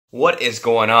What is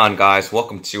going on, guys?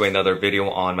 Welcome to another video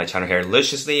on my channel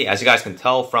Hairliciously. As you guys can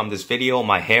tell from this video,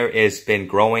 my hair has been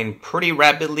growing pretty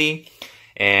rapidly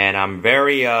and I'm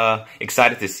very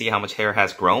excited to see how much hair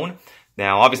has grown.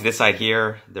 Now obviously this side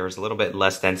here, there's a little bit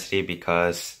less density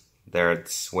because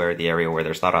that's where the area where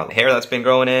there's not a lot of hair that's been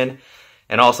growing in,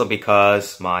 and also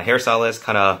because my hairstylist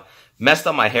kind of messed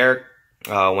up my hair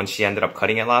when she ended up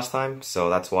cutting it last time. So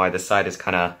that's why this side is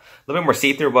kind of a little bit more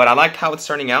see-through, but I like how it's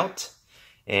turning out.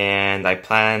 And I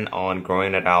plan on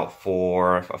growing it out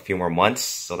for a few more months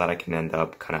so that I can end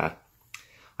up kind of,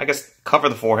 I guess, cover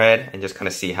the forehead and just kind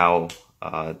of see how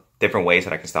different ways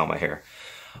that I can style my hair.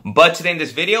 But today in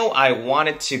this video, I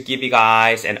wanted to give you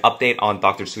guys an update on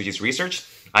Dr. Tsuji's research.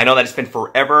 I know that it's been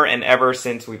forever and ever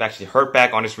since we've actually heard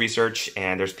back on his research,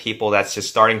 and there's people that's just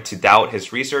starting to doubt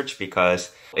his research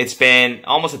because it's been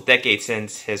almost a decade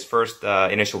since his first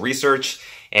initial research,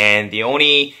 and the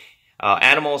only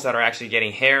animals that are actually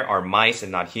getting hair are mice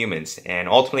and not humans. And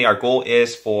ultimately our goal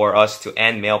is for us to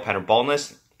end male pattern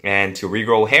baldness and to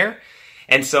regrow hair.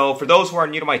 And so for those who are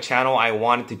new to my channel, I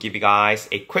wanted to give you guys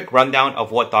a quick rundown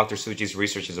of what Dr. Tsuji's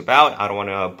research is about. I don't want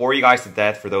to bore you guys to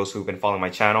death for those who've been following my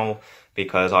channel,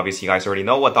 because obviously you guys already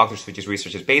know what Dr. Tsuji's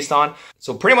research is based on.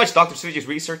 So pretty much Dr. Tsuji's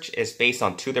research is based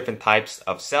on two different types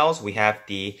of cells. We have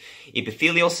the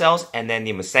epithelial cells and then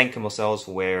the mesenchymal cells,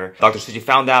 where Dr. Tsuji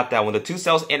found out that when the two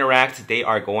cells interact, they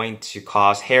are going to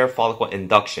cause hair follicle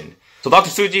induction. So Dr.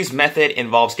 Tsuji's method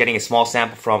involves getting a small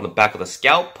sample from the back of the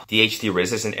scalp, the DHT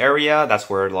resistant area. That's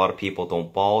where a lot of people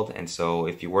don't bald. And so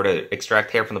if you were to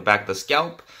extract hair from the back of the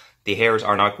scalp, the hairs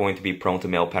are not going to be prone to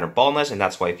male pattern baldness, and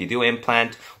that's why if you do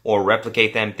implant or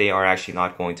replicate them, they are actually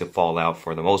not going to fall out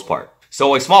for the most part.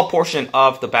 So a small portion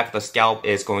of the back of the scalp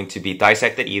is going to be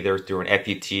dissected either through an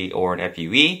FUT or an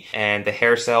FUE, and the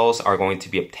hair cells are going to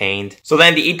be obtained. So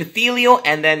then the epithelial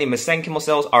and then the mesenchymal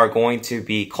cells are going to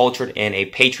be cultured in a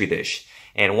petri dish.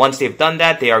 And once they've done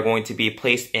that, they are going to be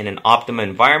placed in an optimum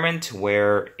environment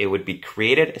where it would be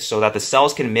created so that the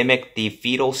cells can mimic the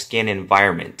fetal skin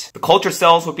environment. The culture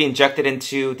cells would be injected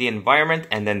into the environment,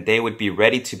 and then they would be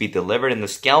ready to be delivered in the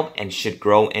scalp and should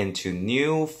grow into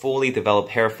new, fully developed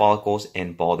hair follicles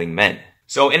in balding men.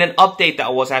 So in an update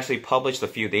that was actually published a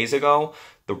few days ago,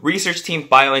 the research team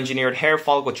bioengineered hair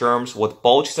follicle germs with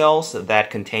bulge cells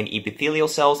that contain epithelial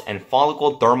cells and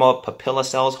follicle derma papilla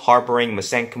cells harboring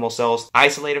mesenchymal cells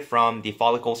isolated from the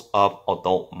follicles of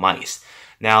adult mice.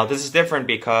 Now, this is different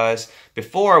because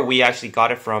before we actually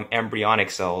got it from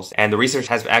embryonic cells, and the research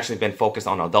has actually been focused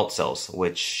on adult cells,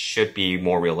 which should be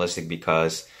more realistic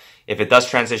because if it does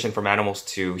transition from animals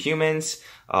to humans,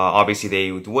 obviously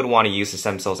they would want to use the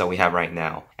stem cells that we have right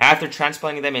now. After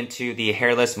transplanting them into the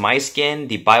hairless mice skin,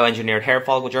 the bioengineered hair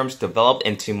follicle germs developed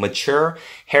into mature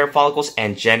hair follicles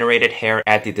and generated hair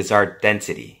at the desired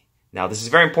density. Now, this is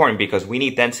very important because we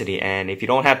need density, and if you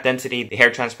don't have density, the hair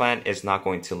transplant is not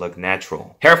going to look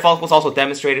natural. Hair follicles also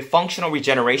demonstrated functional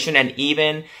regeneration and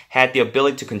even had the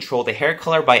ability to control the hair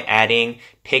color by adding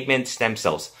pigment stem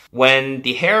cells. When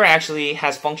the hair actually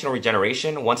has functional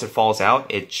regeneration, once it falls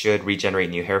out, it should regenerate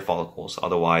new hair follicles.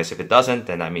 Otherwise, if it doesn't,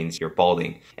 then that means you're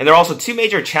balding. And there are also two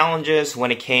major challenges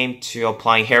when it came to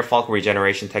applying hair follicle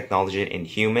regeneration technology in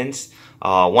humans.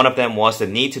 One of them was the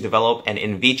need to develop an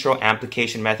in vitro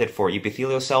amplification method for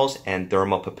epithelial cells and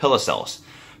derma papilla cells.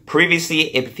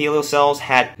 Previously, epithelial cells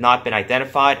had not been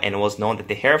identified, and it was known that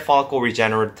the hair follicle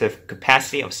regenerative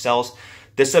capacity of cells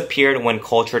disappeared when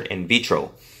cultured in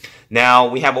vitro. Now,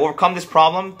 we have overcome this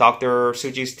problem. Dr.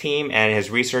 Tsuji's team and his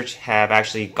research have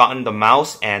actually gotten the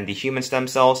mouse and the human stem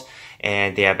cells,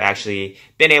 and they have actually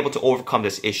been able to overcome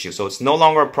this issue. So it's no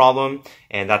longer a problem,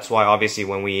 and that's why obviously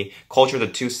when we culture the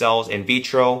two cells in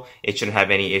vitro, it shouldn't have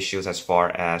any issues as far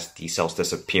as the cells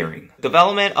disappearing.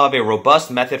 Development of a robust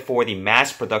method for the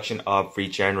mass production of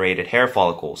regenerated hair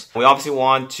follicles. We obviously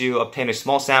want to obtain a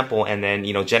small sample and then,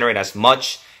 generate as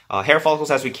much hair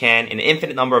follicles as we can, an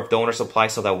infinite number of donor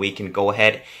supplies so that we can go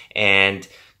ahead and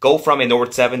go from a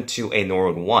Norwood 7 to a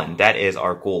Norwood 1. That is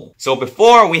our goal. So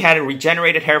before, we had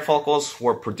regenerated hair follicles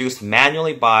were produced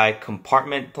manually by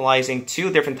compartmentalizing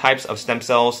two different types of stem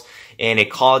cells in a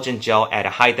collagen gel at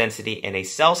a high density in a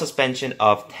cell suspension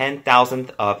of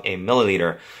 10,000th of a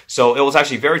milliliter. So it was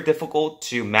actually very difficult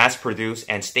to mass produce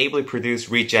and stably produce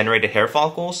regenerated hair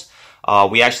follicles.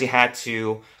 We actually had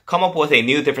to come up with a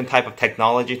new different type of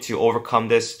technology to overcome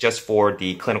this just for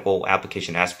the clinical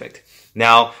application aspect.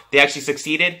 Now, they actually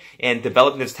succeeded in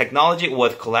developing this technology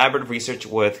with collaborative research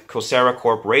with Coursera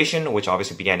Corporation, which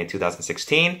obviously began in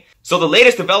 2016. So the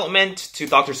latest development to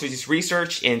Dr. Tsuji's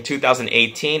research in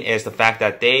 2018 is the fact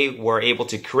that they were able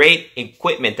to create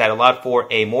equipment that allowed for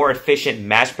a more efficient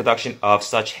mass production of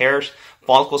such hair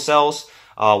follicle cells,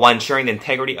 while ensuring the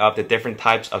integrity of the different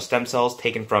types of stem cells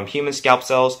taken from human scalp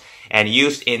cells and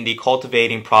used in the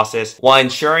cultivating process, while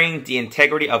ensuring the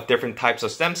integrity of different types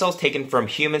of stem cells taken from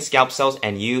human scalp cells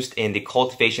and used in the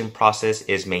cultivation process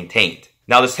is maintained.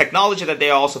 Now, this technology that they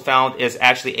also found is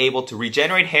actually able to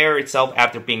regenerate hair itself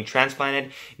after being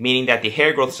transplanted, meaning that the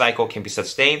hair growth cycle can be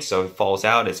sustained. So if it falls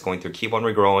out, it's going to keep on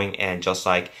regrowing, and just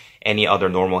like any other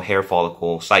normal hair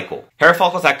follicle cycle. Hair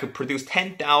follicles that could produce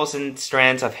 10,000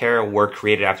 strands of hair were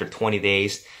created after 20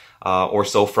 days or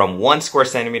so from 1 square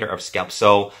centimeter of scalp.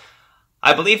 So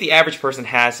I believe the average person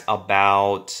has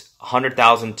about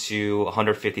 100,000 to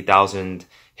 150,000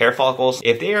 hair follicles.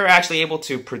 If they are actually able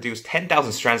to produce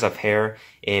 10,000 strands of hair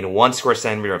in 1 square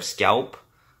centimeter of scalp,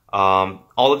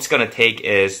 all it's going to take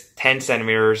is 10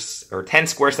 centimeters or 10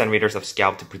 square centimeters of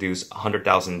scalp to produce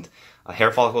 100,000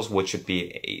 hair follicles, which would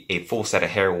be a full set of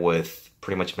hair with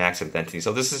pretty much maximum density.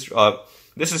 So this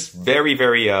is very,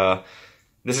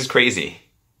 this is crazy.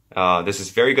 This is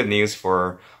very good news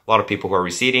for a lot of people who are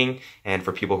receding and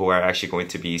for people who are actually going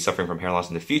to be suffering from hair loss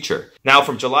in the future. Now,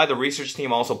 from July, the research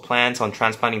team also plans on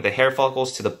transplanting the hair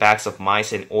follicles to the backs of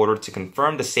mice in order to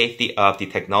confirm the safety of the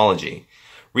technology.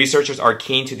 Researchers are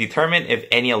keen to determine if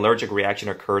any allergic reaction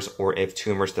occurs or if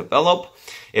tumors develop.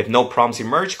 If no problems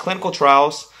emerge, clinical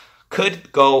trials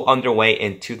could go underway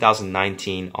in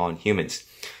 2019 on humans.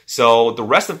 So the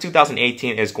rest of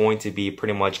 2018 is going to be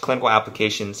pretty much clinical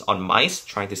applications on mice,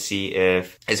 trying to see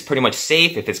if it's pretty much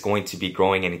safe, if it's going to be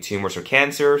growing any tumors or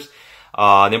cancers.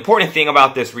 The important thing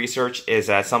about this research is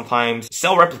that sometimes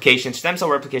stem cell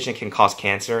replication can cause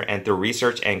cancer, and through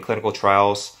research and clinical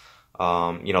trials,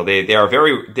 they're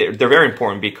very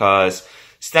important because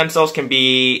stem cells can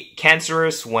be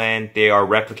cancerous when they are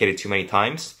replicated too many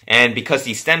times. And because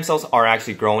these stem cells are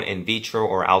actually grown in vitro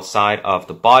or outside of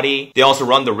the body, they also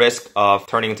run the risk of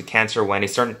turning into cancer when a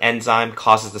certain enzyme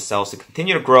causes the cells to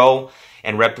continue to grow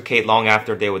and replicate long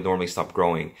after they would normally stop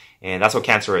growing. And that's what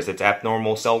cancer is. It's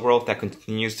abnormal cell growth that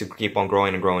continues to keep on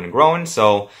growing and growing and growing.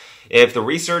 So if the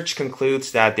research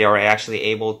concludes that they are actually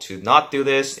able to not do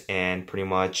this and pretty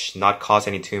much not cause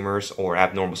any tumors or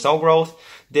abnormal cell growth,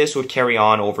 this would carry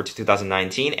on over to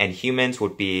 2019, and humans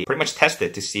would be pretty much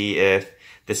tested to see if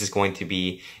this is going to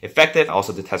be effective,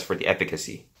 also to test for the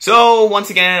efficacy. So once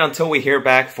again, until we hear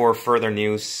back for further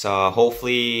news,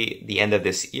 hopefully the end of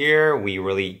this year,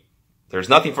 there's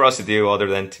nothing for us to do other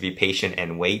than to be patient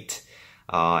and wait,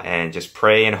 and just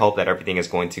pray and hope that everything is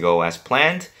going to go as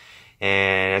planned.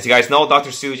 And as you guys know, Dr.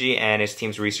 Tsuji and his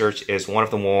team's research is one of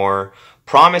the more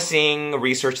promising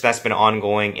research that's been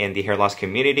ongoing in the hair loss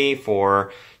community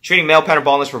for treating male pattern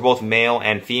baldness for both male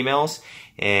and females.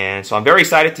 And so I'm very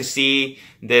excited to see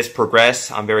this progress.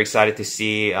 I'm very excited to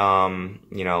see,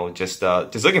 just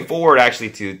looking forward actually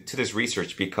to this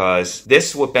research, because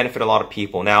this would benefit a lot of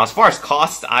people. Now, as far as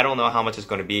costs, I don't know how much it's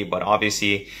going to be, but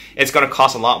obviously it's going to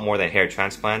cost a lot more than hair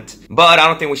transplant. But I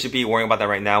don't think we should be worrying about that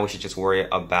right now. We should just worry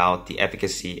about the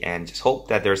efficacy and just hope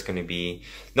that there's going to be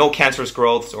no cancerous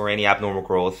growths or any abnormal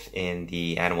growth in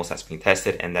the animals that's being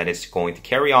tested, and that it's going to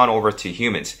carry on over to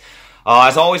humans.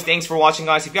 As always, thanks for watching,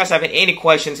 guys. If you guys have any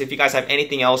questions, if you guys have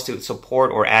anything else to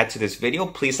support or add to this video,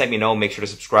 please let me know. Make sure to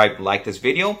subscribe, like this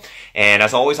video. And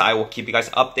as always, I will keep you guys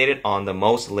updated on the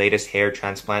latest hair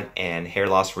transplant and hair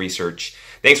loss research.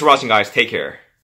 Thanks for watching, guys. Take care.